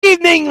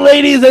evening,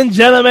 ladies and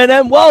gentlemen,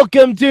 and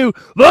welcome to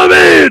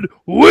the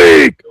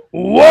Midweek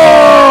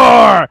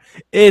War!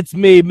 It's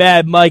me,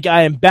 Mad Mike.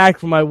 I am back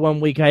from my 1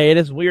 week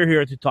hiatus. We're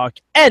here to talk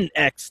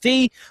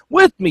NXT.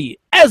 With me,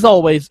 as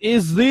always,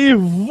 is the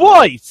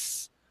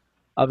voice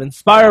of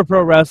Inspire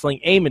Pro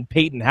Wrestling, Eamon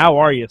Paton. How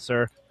are you,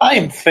 sir? I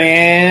am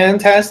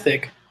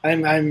fantastic.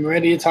 I'm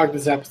ready to talk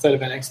this episode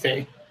of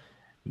NXT.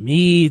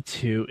 Me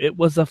too. It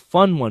was a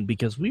fun one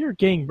because we are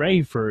getting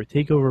ready for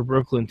Takeover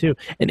Brooklyn 2.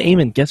 And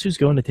Eamon, guess who's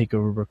going to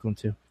Takeover Brooklyn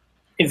 2?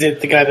 Is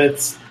it the guy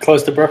that's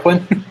close to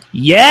Brooklyn?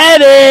 Yeah,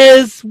 it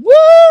is! Woo!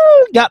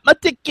 Got my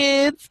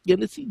tickets!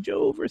 Gonna see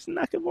Joe versus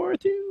Nakamura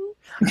too.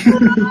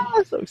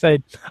 So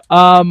excited.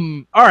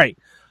 Alright.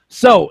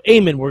 So,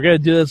 Eamon, we're gonna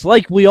do this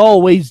like we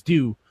always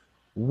do.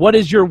 What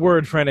is your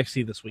word for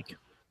NXT this week?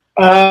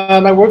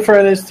 My word for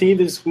NXT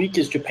this week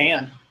is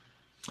Japan.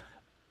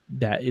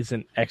 That is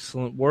an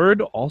excellent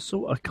word.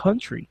 Also a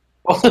country.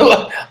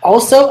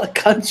 Also a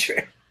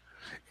country.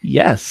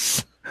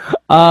 Yes.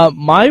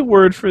 My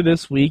word for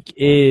this week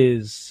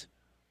is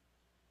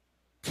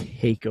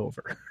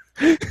Takeover.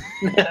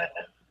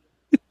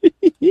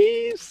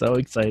 So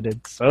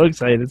excited. So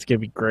excited. It's going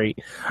to be great.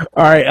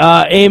 All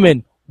right.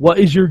 Eamon, what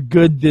is your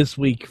good this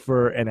week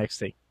for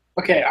NXT?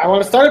 Okay, I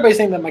want to start by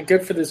saying that my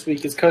good for this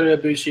week is Kota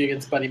Ibushi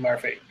against Buddy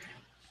Murphy.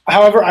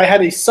 However, I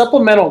had a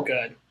supplemental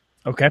good.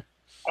 Okay.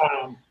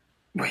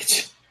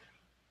 Which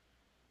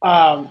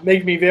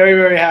made me very,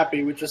 very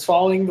happy, which was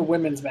following the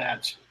women's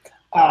match.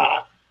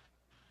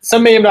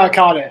 Some may have not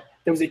caught it.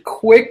 There was a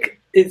quick,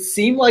 it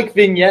seemed like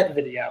vignette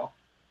video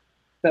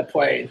that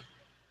played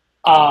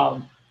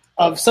of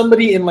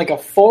somebody in like a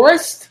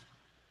forest.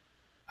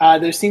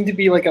 There seemed to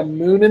be like a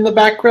moon in the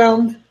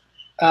background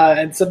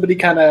and somebody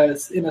kind of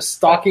in a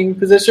stalking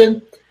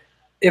position.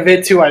 If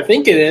it's who I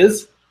think it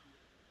is,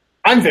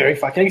 I'm very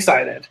fucking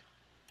excited.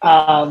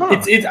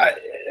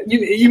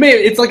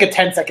 It's like a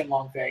 10-second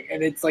long thing,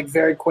 and it's like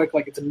very quick,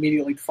 like it's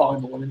immediately following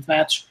the women's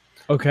match.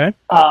 Okay.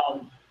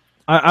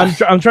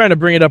 I'm trying to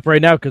bring it up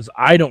right now because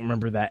I don't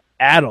remember that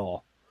at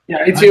all.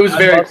 Yeah, it was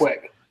very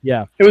quick.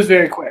 Yeah, it was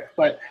very quick.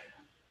 But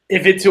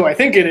if it's who I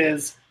think it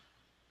is,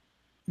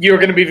 you're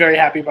going to be very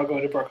happy about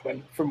going to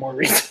Brooklyn for more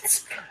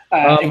reasons.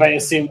 If I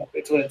assume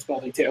it's what it's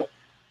building to.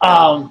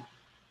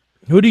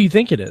 Who do you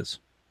think it is?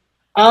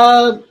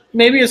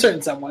 Maybe a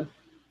certain someone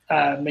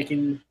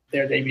making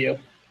their debut.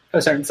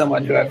 A certain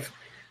someone who I've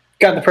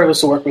gotten the privilege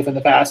to work with in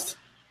the past,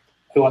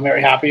 who I'm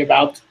very happy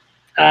about,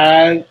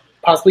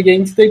 possibly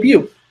getting to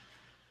debut.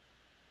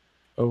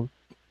 Oh,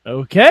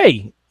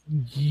 okay.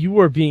 You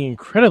are being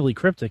incredibly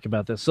cryptic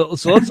about this. So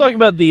let's talk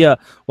about the. In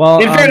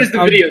fairness,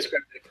 the video is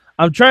cryptic.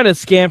 I'm trying to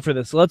scan for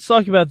this. Let's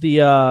talk about the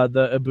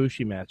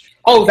Ibushi match.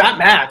 Oh, that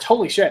match!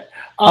 Holy shit!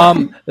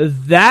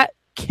 That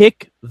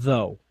kick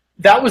though.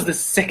 That was the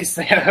sickest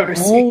thing I've ever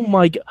seen. Oh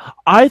my god!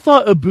 I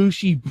thought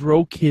Ibushi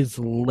broke his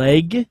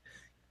leg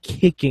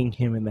kicking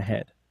him in the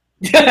head.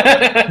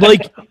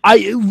 Like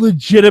I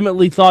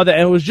legitimately thought that,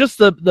 and it was just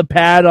the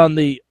pad on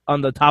the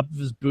top of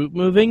his boot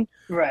moving.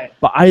 Right.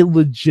 But I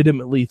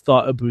legitimately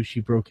thought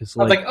Ibushi broke his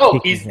leg. I was like, oh,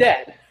 he's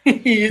dead.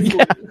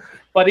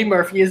 Buddy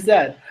Murphy is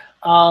dead.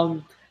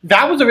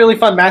 That was a really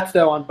fun match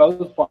though on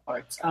both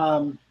parts.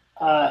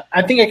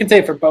 I think I can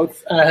say for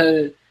both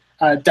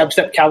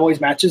Dubstep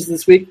Cowboys matches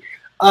this week.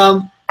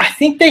 I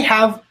think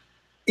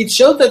it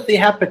showed that they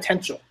have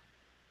potential.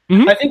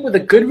 Mm-hmm. I think with a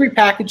good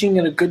repackaging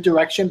and a good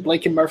direction,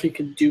 Blake and Murphy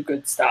can do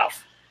good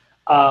stuff.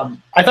 I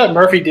thought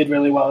Murphy did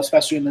really well,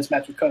 especially in this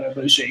match with Kota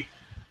Ibushi.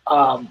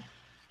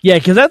 Yeah,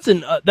 because that's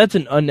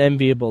an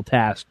unenviable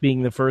task,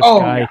 being the first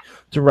guy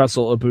to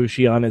wrestle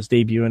Ibushi on his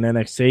debut in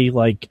NXT.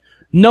 Like,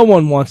 no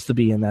one wants to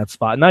be in that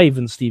spot, not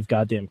even Steve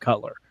goddamn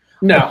Cutler.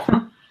 No.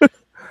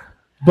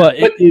 but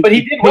he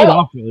did paid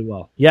off really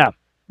well. Yeah.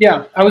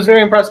 Yeah, I was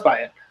very impressed by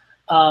it.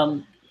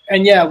 And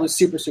yeah, it was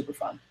super, super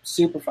fun.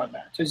 Super fun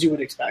match, as you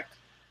would expect.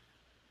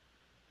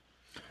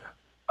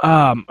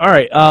 All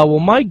right. Well,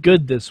 my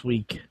good this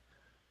week,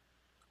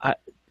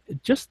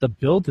 just the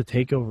build to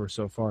Takeover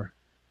so far.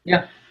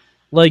 Yeah.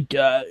 Like,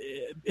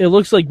 it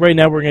looks like right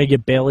now we're going to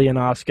get Bayley and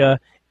Asuka,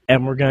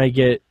 and we're going to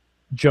get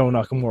Joe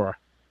Nakamura.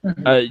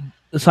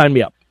 Mm-hmm. Sign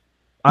me up.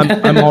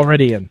 I'm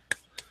already in.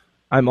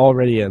 I'm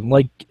already in.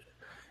 Like,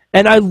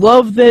 and I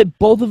love that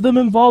both of them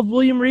involved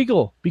William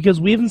Regal, because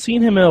we haven't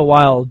seen him in a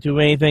while do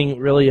anything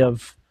really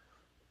of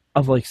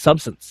like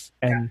substance.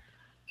 And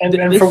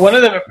for one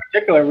of them in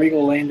particular,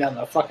 Regal laying down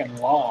the fucking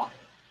law.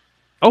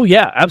 Oh,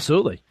 yeah,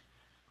 absolutely.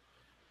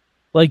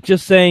 Like,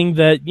 just saying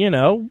that,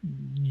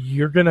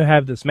 you're going to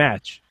have this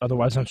match.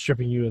 Otherwise, I'm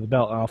stripping you of the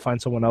belt, and I'll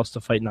find someone else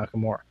to fight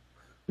Nakamura.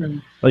 Mm-hmm.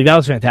 Like, that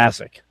was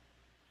fantastic.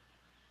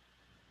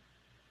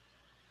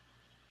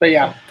 But,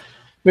 yeah,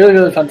 really,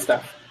 really fun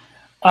stuff.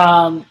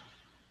 God,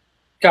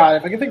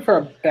 if I can think for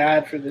a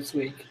bad for this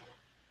week.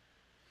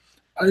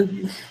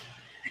 You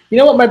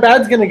know what? My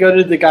bad's going to go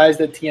to the guys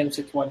that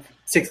TM61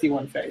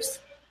 faced.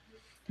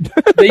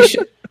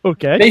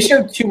 They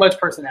showed too much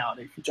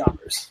personality for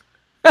jobbers.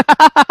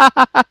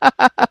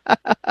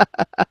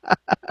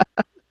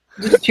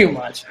 Just too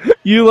much.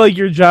 You like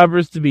your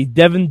jobbers to be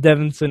Devin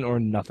Devinson or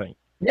nothing.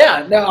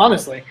 Yeah, no,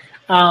 honestly.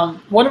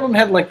 One of them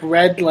had like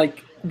red,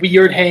 like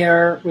weird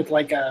hair with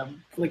like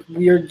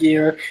weird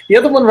gear. The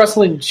other one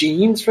wrestled in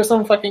jeans for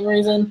some fucking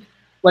reason.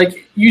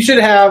 Like you should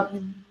have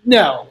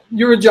no.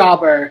 You're a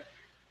jobber.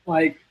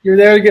 Like you're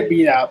there to get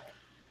beat up.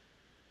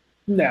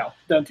 No,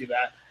 don't do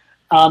that.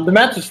 The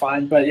match was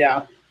fine, but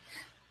yeah.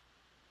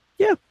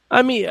 Yeah,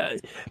 I mean,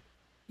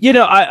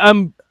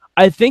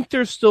 I think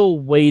they're still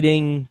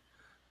waiting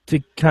to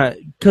kind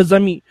of, because I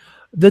mean,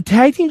 the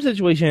tag team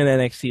situation in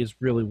NXT is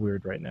really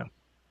weird right now.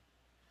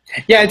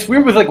 Yeah, it's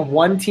weird with like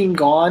one team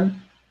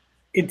gone.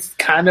 It's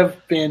kind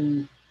of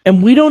been,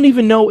 and we don't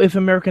even know if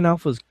American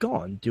Alpha's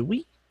gone, do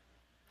we?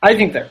 I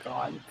think they're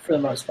gone for the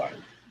most part.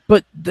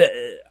 But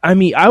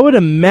I would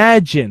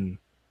imagine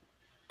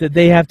that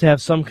they have to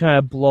have some kind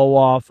of blow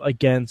off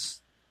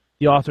against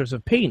the Authors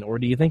of Pain, or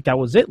do you think that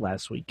was it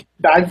last week?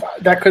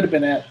 That could have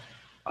been it,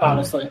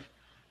 honestly.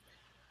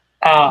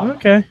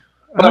 Okay,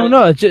 I don't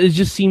know. It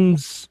just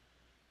seems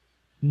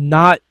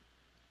not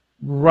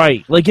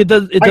right. Like it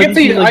does. It doesn't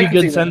seem like a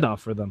good send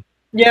off for them.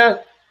 Yeah,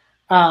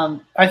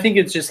 I think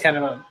it's just kind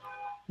of a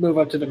move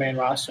up to the main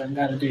roster and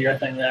kind of do your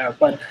thing there.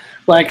 But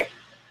like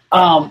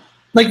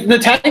the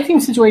tag team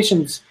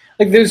situations,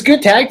 like there's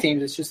good tag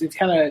teams. It's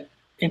kind of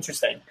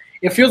interesting.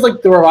 It feels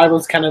like the Revival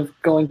is kind of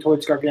going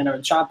towards Gargano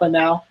and Ciampa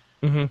now.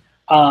 Mm-hmm.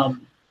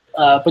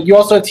 But you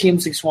also have Team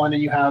 6-1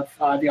 and you have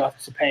the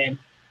Authors of Pain,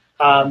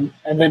 and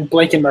then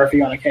Blake and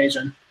Murphy on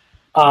occasion.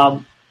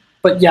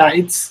 But yeah,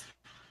 it's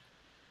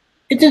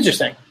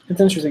interesting. It's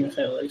interesting to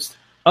say the least.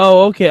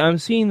 Oh, okay. I'm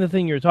seeing the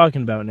thing you're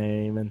talking about,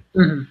 Eamon.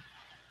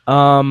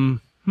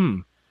 Mm-hmm.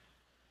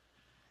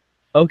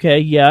 Okay,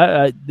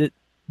 yeah.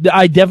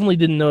 I definitely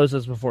didn't notice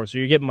this before, so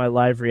you're getting my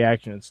live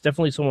reaction. It's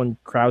definitely someone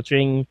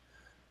crouching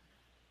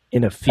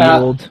in a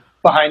field.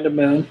 Behind a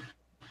moon.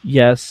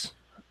 Yes.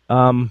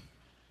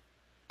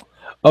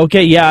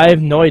 Okay, yeah, I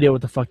have no idea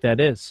what the fuck that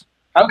is.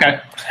 Okay.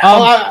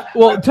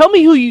 Well, tell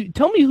me who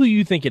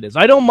you think it is.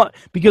 I don't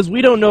because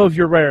we don't know if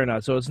you're right or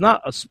not, so it's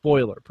not a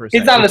spoiler per se.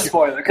 It's not a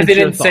spoiler because they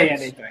didn't say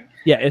anything.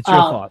 Yeah, it's your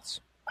thoughts.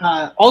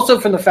 Also,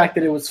 from the fact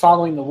that it was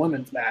following the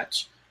women's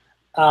match,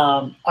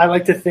 I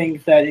like to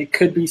think that it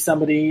could be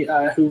somebody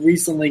who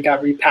recently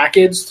got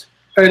repackaged,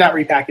 or not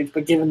repackaged,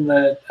 but given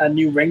a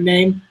new ring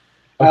name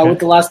with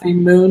the last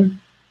name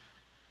Moon.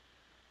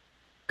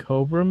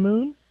 Cobra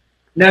Moon?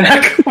 No,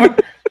 not Cobra.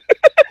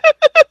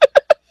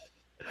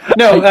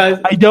 No,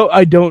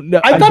 I don't know.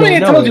 I thought I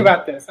had told you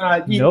about this.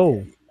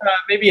 No.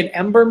 Maybe an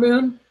Ember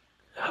Moon?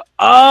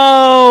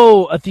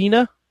 Oh,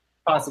 Athena?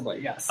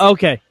 Possibly, yes.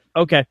 Okay,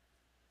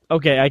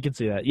 I can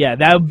see that. Yeah,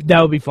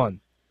 that would be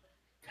fun.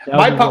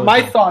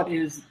 My thought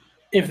is,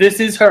 if this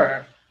is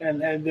her,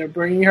 and they're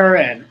bringing her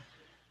in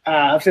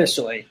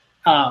officially,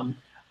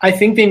 I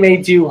think they may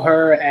do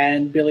her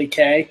and Billie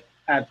Kay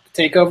at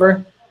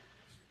Takeover.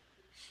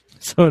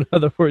 So, in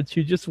other words,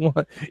 you just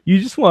want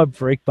to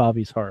break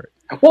Bobby's heart.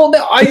 Well,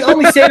 no, I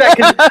only say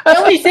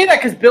that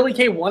because Billie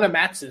Kay won a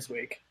match this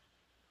week.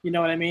 You know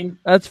what I mean?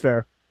 That's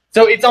fair.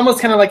 So it's almost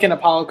kind of like an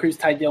Apollo Crews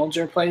Ty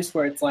Dillinger place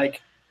where it's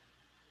like,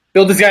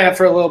 build this guy up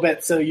for a little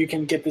bit so you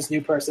can get this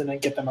new person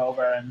and get them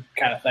over and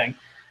kind of thing.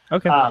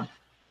 Okay.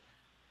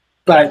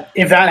 But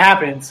if that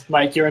happens,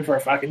 Mike, you're in for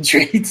a fucking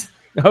treat.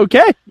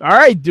 Okay. All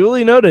right.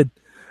 Duly noted.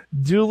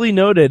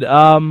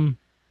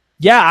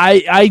 Yeah,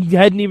 I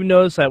hadn't even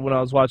noticed that when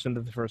I was watching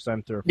it the first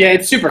time through. Yeah,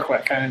 it's super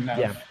quick. I didn't know.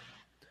 Yeah.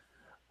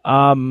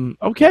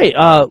 Okay.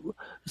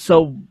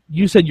 So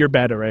you said you're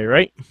bad already,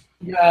 right?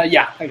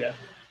 Yeah, I did.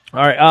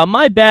 All right.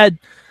 My bad.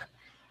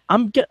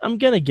 I'm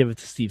gonna give it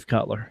to Steve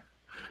Cutler.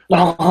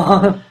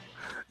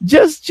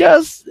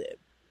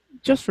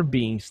 just for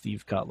being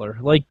Steve Cutler.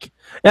 Like,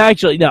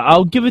 actually, no,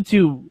 I'll give it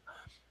to.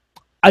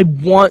 I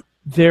want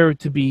there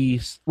to be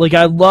like,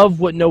 I love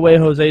what No Way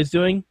Jose is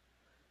doing.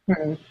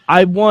 Mm-hmm.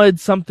 I wanted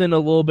something a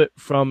little bit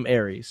from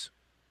Aries.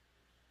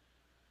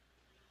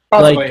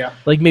 Possibly, yeah.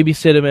 Like maybe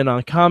sit him in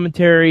on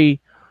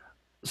commentary,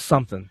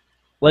 something.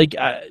 Like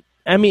I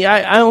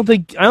don't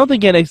think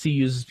NXT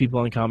uses people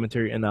on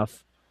commentary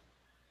enough.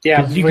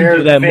 Yeah, you can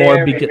do that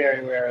more because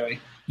very rarely.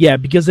 Yeah,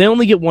 because they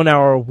only get 1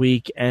 hour a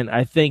week, and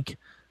I think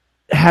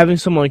having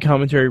someone on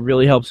commentary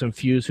really helps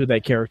infuse who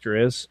that character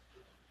is.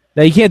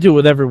 Now you can't do it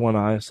with everyone,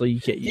 honestly.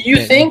 You can't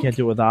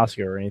do it with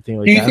Oscar or anything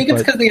like that. Do you think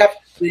it's because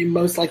they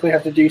most likely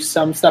have to do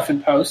some stuff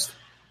in post?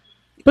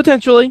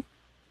 Potentially,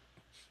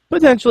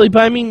 but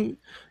I mean,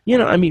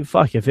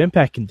 fuck, if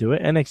Impact can do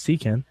it,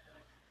 NXT can.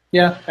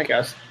 Yeah, I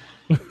guess.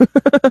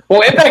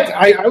 Well, Impact,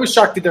 I was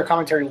shocked at their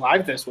commentary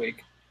live this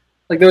week.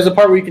 Like, there was a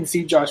part where you can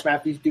see Josh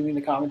Matthews doing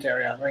the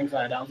commentary on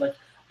ringside. I was like,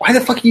 why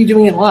the fuck are you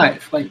doing it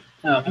live? Like,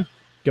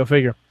 go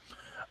figure.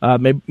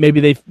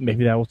 Maybe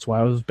that's why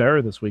I was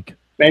better this week.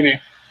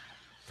 Maybe.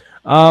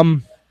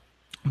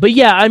 But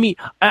yeah, I mean,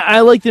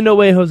 I like the No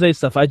Way Jose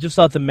stuff. I just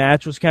thought the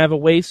match was kind of a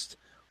waste.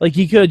 Like,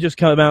 he could have just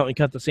come out and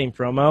cut the same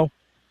promo,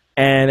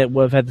 and it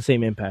would have had the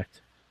same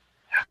impact.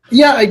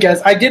 Yeah, I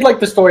guess. I did like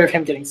the story of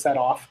him getting set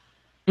off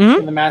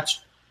in the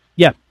match.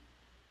 Yeah.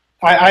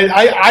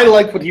 I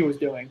liked what he was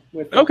doing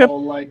with the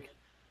whole, like,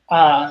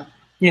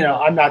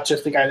 I'm not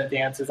just the guy that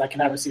dances. I can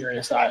have a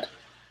serious side.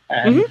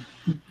 And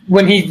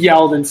when he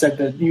yelled and said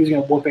that he was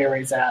going to whoop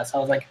Aries' ass, I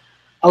was like,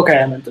 okay,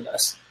 I'm into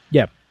this.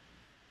 Yeah.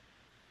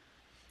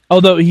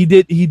 Although he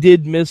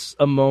did miss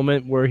a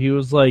moment where he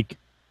was like,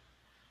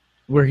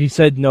 where he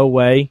said no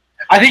way.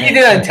 I think he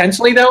did that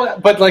intentionally though,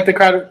 but like the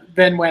crowd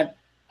then went,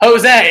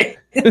 Jose.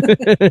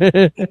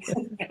 I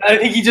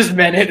think he just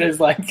meant it as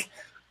like,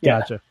 yeah.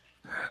 Gotcha.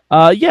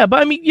 But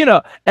I mean,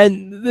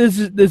 and this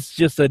is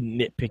just a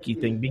nitpicky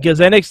thing because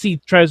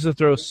NXT tries to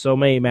throw so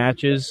many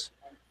matches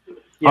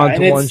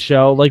onto one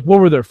show. Like, what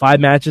were there, 5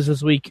 matches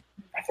this week?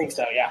 I think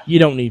so, yeah. You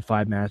don't need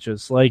 5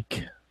 matches.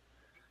 Like,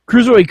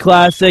 Cruiserweight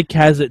Classic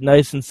has it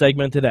nice and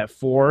segmented at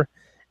 4,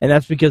 and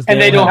that's because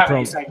they don't have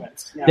any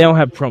segments. Yeah. They don't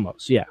have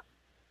promos, yeah.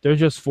 They're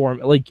just for,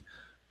 like,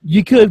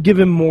 you could have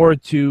given more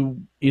to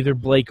either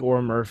Blake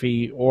or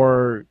Murphy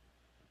or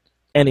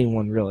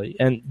anyone, really.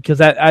 And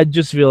because I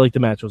just feel like the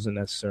match wasn't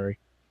necessary.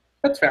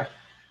 That's fair.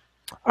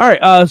 All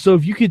right, so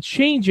if you could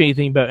change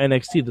anything about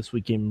NXT this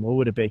weekend, what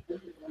would it be?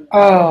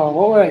 Oh,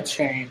 what would I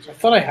change? I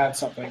thought I had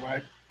something, but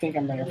I think I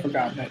may have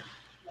forgotten it.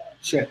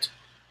 Shit.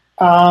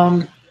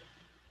 Fuck.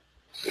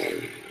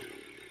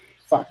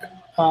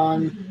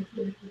 Come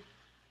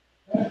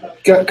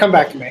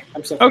back to me.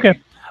 I'm so okay.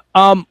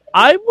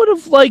 I would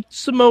have liked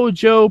Samoa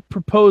Joe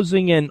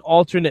proposing an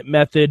alternate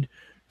method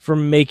for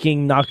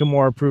making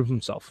Nakamura prove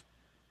himself.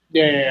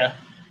 Yeah.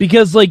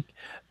 Because, like,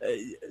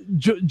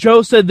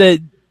 Joe said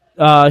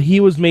that he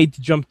was made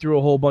to jump through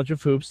a whole bunch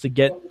of hoops to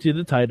get to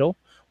the title,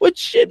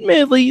 which,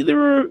 admittedly, there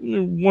were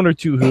 1 or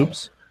 2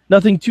 hoops.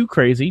 Nothing too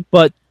crazy,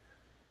 but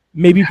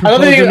maybe... I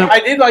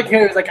did like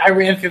him. It was like, I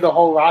ran through the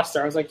whole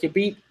roster. I was like, you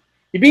beat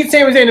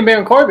Sami Zayn and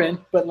Baron Corbin,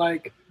 but,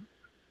 like...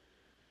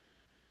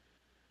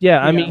 Yeah,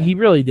 I mean, he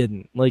really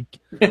didn't. Like,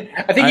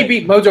 I think he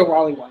beat Mojo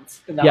Rawley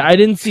once. I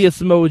didn't see a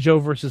Samoa Joe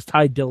versus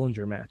Ty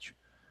Dillinger match.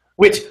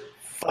 Which,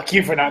 fuck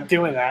you for not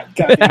doing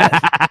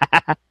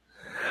that.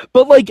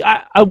 But, like,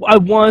 I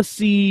want to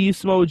see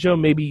Samoa Joe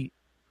maybe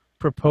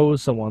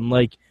propose someone.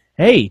 Like,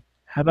 hey,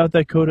 how about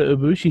that Kota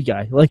Ibushi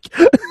guy? Like,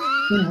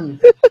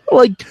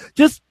 like,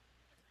 just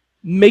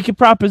make a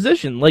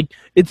proposition. Like,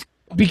 it's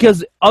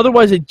because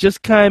otherwise it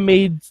just kind of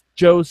made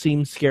Joe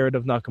seem scared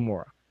of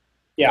Nakamura.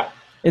 Yeah.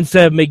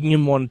 Instead of making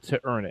him want to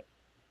earn it.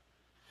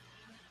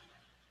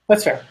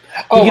 That's fair.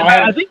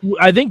 I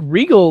think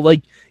Regal,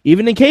 like,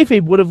 even in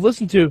kayfabe, would have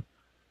listened to,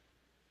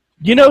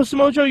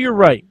 Samoa Joe, you're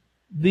right.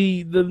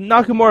 The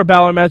Nakamura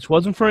Balor match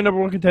wasn't for a number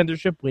 1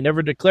 contendership. We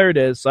never declared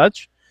it as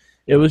such.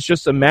 It was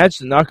just a match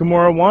that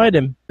Nakamura wanted,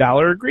 and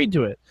Balor agreed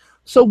to it.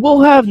 So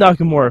we'll have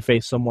Nakamura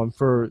face someone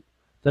for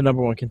the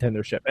number 1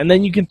 contendership. And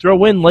then you can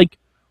throw in, like,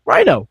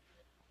 Rhino.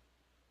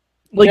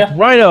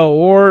 Rhino,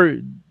 or,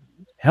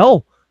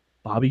 hell,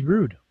 Bobby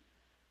Roode.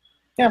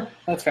 Yeah,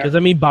 that's fair. Because, I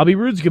mean, Bobby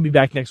Roode's going to be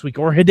back next week.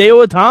 Or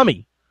Hideo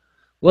Itami.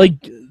 Like,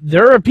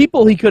 there are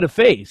people he could have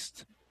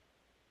faced.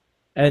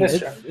 And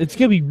it's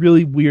going to be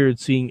really weird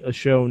seeing a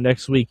show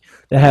next week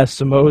that has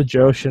Samoa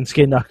Joe,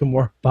 Shinsuke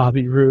Nakamura,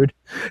 Bobby Roode,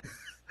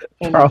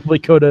 probably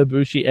Kota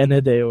Ibushi, and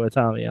Hideo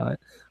Itami on it.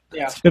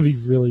 Yeah. It's going to be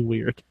really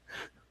weird.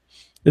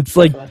 It's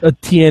like a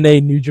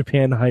TNA New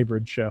Japan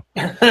hybrid show.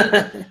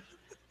 God.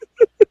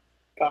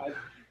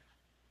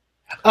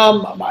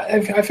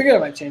 I figured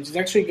out my change. It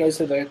actually goes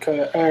to the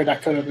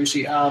not Kota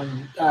Ibushi,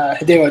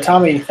 Hideo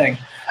Itami thing.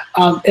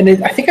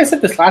 I think I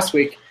said this last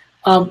week.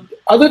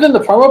 Other than the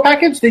promo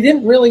package, they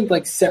didn't really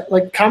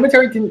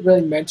commentary didn't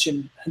really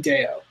mention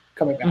Hideo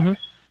coming back. Mm-hmm.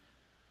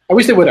 I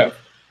wish they would have.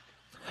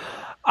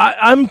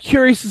 I'm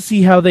curious to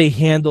see how they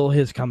handle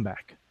his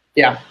comeback.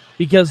 Yeah,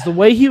 because the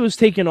way he was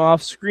taken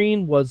off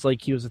screen was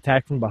like he was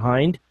attacked from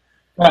behind.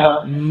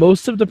 Uh-huh.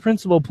 Most of the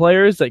principal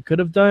players that could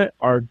have done it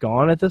are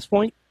gone at this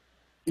point.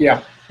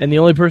 Yeah. And the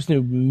only person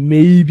who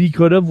maybe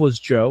could have was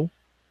Joe.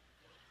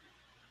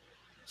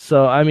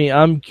 So, I mean,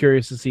 I'm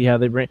curious to see how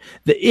they bring...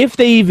 if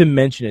they even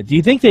mention it. Do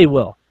you think they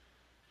will?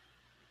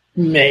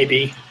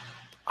 Maybe.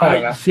 I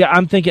don't know. See,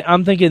 I'm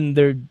thinking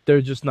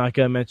they're just not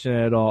going to mention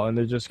it at all, and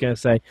they're just going to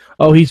say,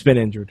 oh, he's been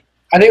injured.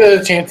 I think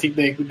there's a chance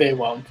they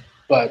won't,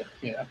 but,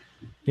 yeah.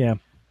 Yeah.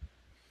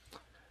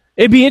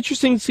 It'd be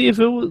interesting to see if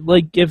it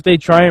was, if they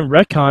try and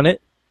retcon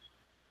it.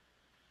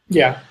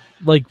 Yeah.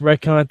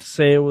 Retcon it to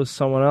say it was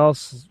someone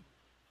else.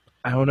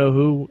 I don't know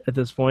who at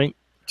this point.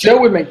 Joe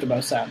would make the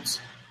most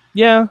sense.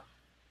 Yeah.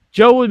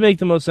 Joe would make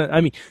the most sense.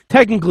 I mean,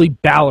 technically,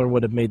 Balor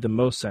would have made the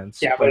most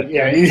sense. Yeah, but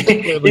yeah,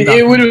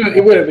 it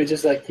would have been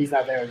just like he's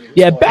not there.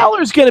 Yeah,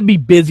 Balor's going to be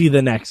busy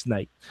the next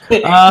night.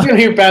 He's going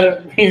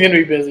to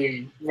be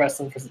busy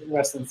wrestling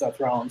Seth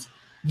Rollins.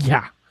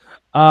 Yeah.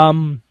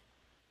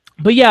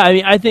 But yeah, I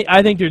mean,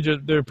 I think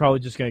they're probably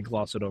just going to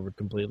gloss it over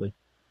completely.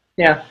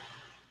 Yeah.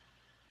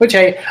 Which,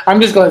 hey, I'm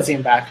just glad to see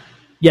him back.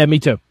 Yeah, me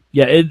too.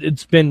 Yeah,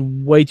 it's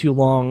been way too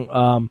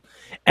long.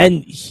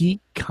 And he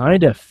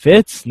kind of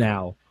fits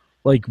now.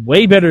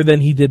 Way better than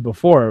he did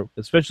before.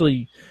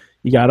 Especially,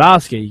 you got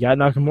Asuka, you got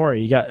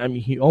Nakamura,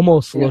 he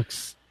almost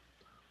looks,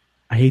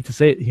 I hate to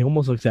say it, he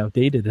almost looks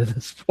outdated at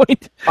this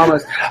point.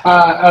 Almost.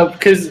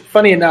 Because,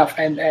 funny enough,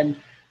 and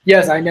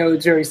Yes, I know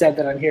it's very sad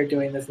that I'm here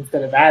doing this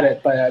instead of at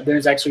it, but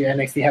there's actually an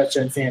NXT house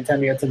show in San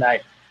Antonio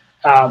tonight.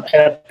 And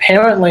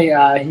apparently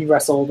he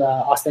wrestled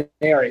Austin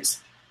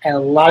Aries, and a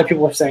lot of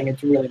people are saying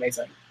it's really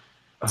amazing.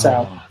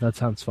 So that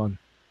sounds fun.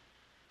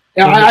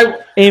 Yeah,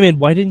 Eamon,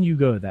 why didn't you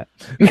go to that?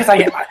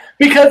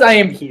 because I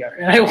am here,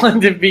 and I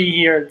wanted to be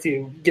here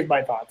to give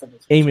my thoughts on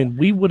this. Eamon,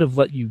 we would have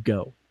let you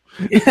go.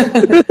 We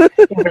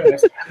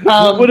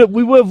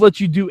would have let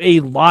you do a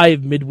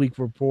live midweek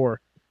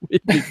report.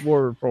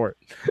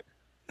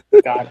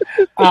 God.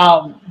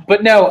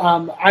 But no,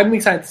 I'm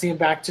excited to see him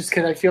back just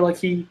because I feel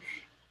like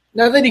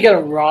not that he got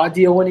a Raw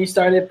deal when he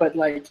started, but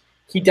like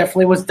he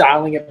definitely was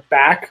dialing it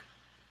back,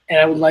 and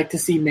I would like to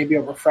see maybe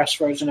a refreshed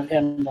version of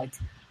him, like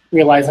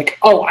realize like,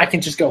 oh, I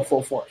can just go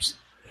full force.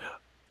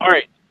 All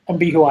right. And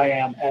be who I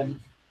am. And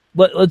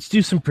let's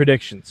do some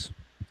predictions.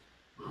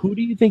 Who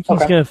do you think he's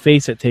going to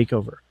face at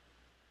TakeOver?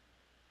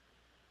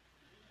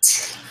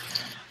 It's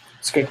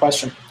a good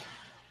question.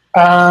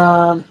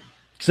 Because,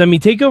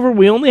 TakeOver,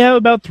 we only have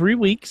about 3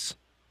 weeks.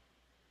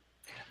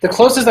 The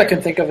closest I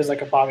can think of is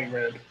like a Bobby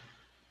Roode.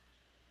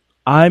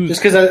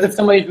 Just because it's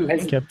somebody who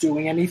isn't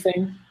doing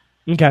anything.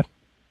 Okay.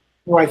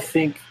 Who I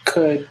think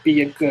could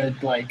be a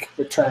good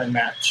return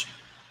match.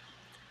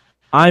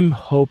 I'm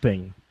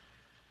hoping,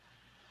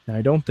 and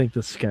I don't think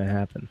this is going to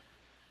happen,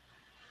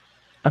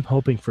 I'm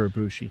hoping for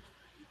Ibushi.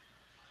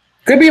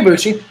 Could be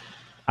Ibushi.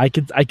 I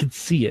could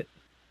see it.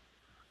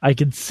 I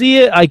could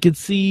see,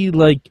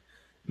 maybe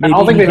I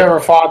don't think they've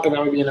ever fought, but that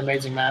would be an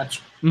amazing match.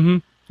 Mm-hmm.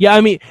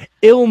 Yeah,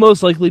 it will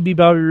most likely be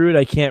Bobby Roode.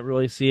 I can't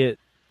really see it.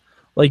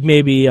 Like,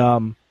 maybe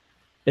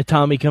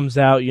Itami comes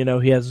out, he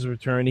has his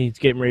return, he's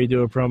getting ready to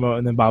do a promo,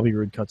 and then Bobby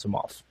Roode cuts him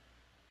off.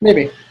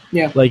 Maybe,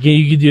 yeah. Like,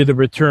 you could do the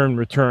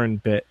return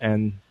bit,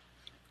 and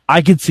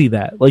I could see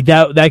that. Like,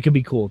 that could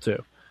be cool,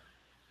 too.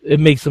 It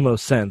makes the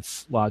most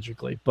sense,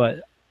 logically.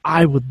 But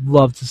I would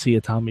love to see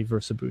Itami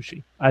versus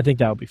Ibushi. I think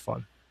that would be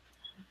fun.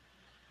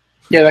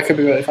 Yeah, that could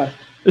be really fun.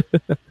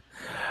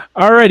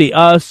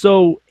 Alrighty,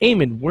 so,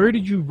 Eamon, where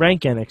did you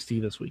rank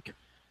NXT this week?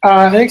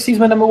 NXT's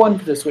my number 1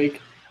 for this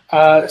week.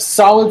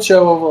 Solid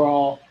show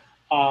overall.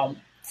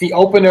 The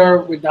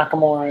opener with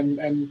Nakamura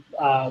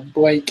and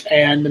Blake,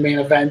 and the main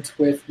event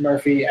with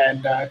Murphy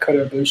and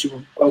Kota Ibushi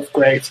were both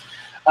great.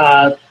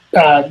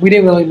 We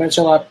didn't really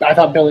mention a lot. I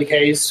thought Billie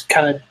Kay's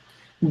kind of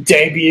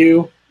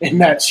debut in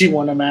that she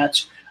won a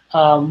match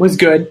was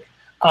good.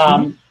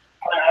 I'm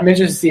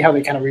interested to see how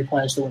they kind of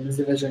replenish the women's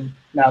division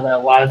now that a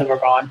lot of them are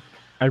gone.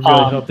 I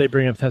really hope they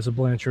bring up Tessa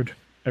Blanchard.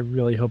 I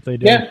really hope they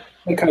do. Yeah,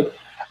 they could.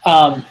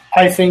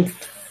 I think,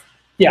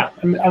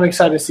 I'm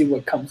excited to see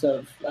what comes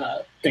of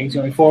things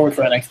going forward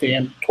for NXT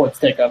and towards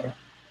TakeOver.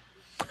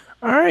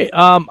 All right.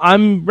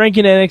 I'm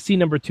ranking NXT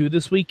number 2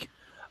 this week.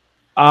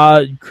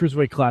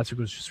 Cruiserweight Classic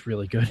was just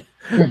really good.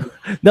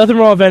 Nothing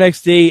wrong with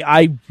NXT.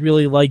 I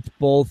really liked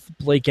both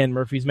Blake and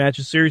Murphy's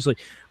matches. Seriously,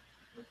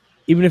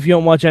 even if you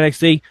don't watch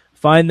NXT,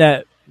 find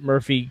that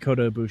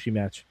Murphy-Kota Ibushi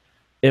match.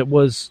 It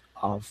was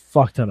a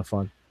fuck ton of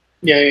fun.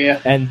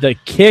 Yeah. And the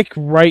kick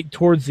right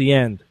towards the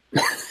end.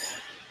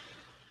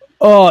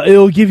 Oh,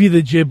 it'll give you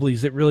the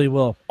Ghiblies. It really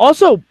will.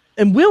 Also,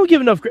 and we don't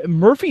give enough credit,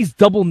 Murphy's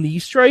double knee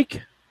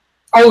strike.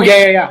 Oh,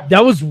 yeah.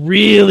 That was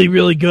really,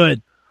 really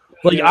good.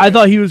 I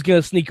thought he was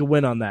going to sneak a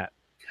win on that.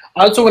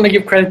 I also want to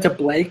give credit to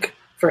Blake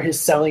for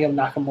his selling of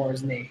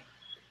Nakamura's knee.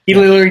 He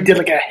literally did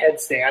a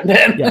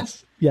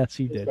headstand. Yes,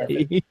 he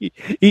did.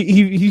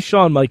 He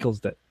Shawn Michaels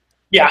did.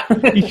 Yeah.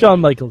 He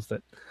Shawn Michaels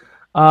did.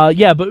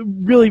 But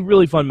really,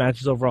 really fun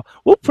matches overall.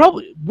 We're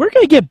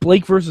going to get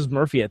Blake versus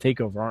Murphy at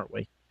TakeOver, aren't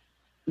we?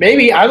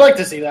 Maybe. I'd like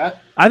to see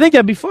that. I think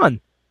that'd be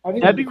fun.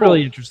 That'd be cool.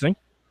 Really interesting.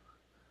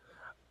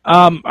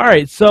 All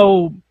right,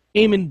 so,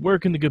 Eamon, where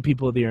can the good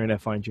people of the internet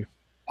find you?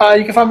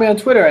 You can find me on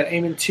Twitter at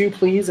Eamon2,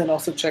 please, and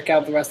also check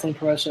out the wrestling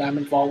promotion I'm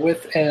involved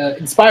with,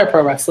 Inspire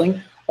Pro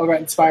Wrestling, over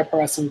at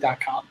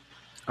InspireProWrestling.com.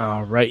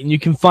 All right, and you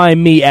can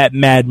find me at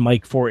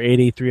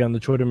MadMike4883 on the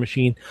Twitter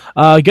machine.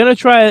 Gonna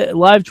try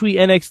live tweet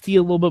NXT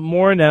a little bit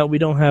more now. We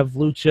don't have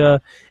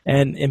Lucha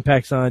and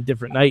Impact's on a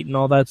different night and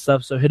all that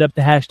stuff, so hit up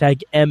the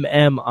hashtag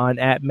MM on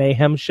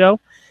 @MayhemShow.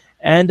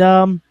 And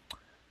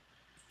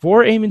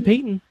for Eamon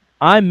Paton,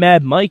 I'm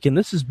Mad Mike, and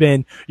this has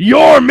been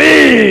your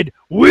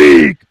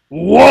Midweek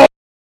War.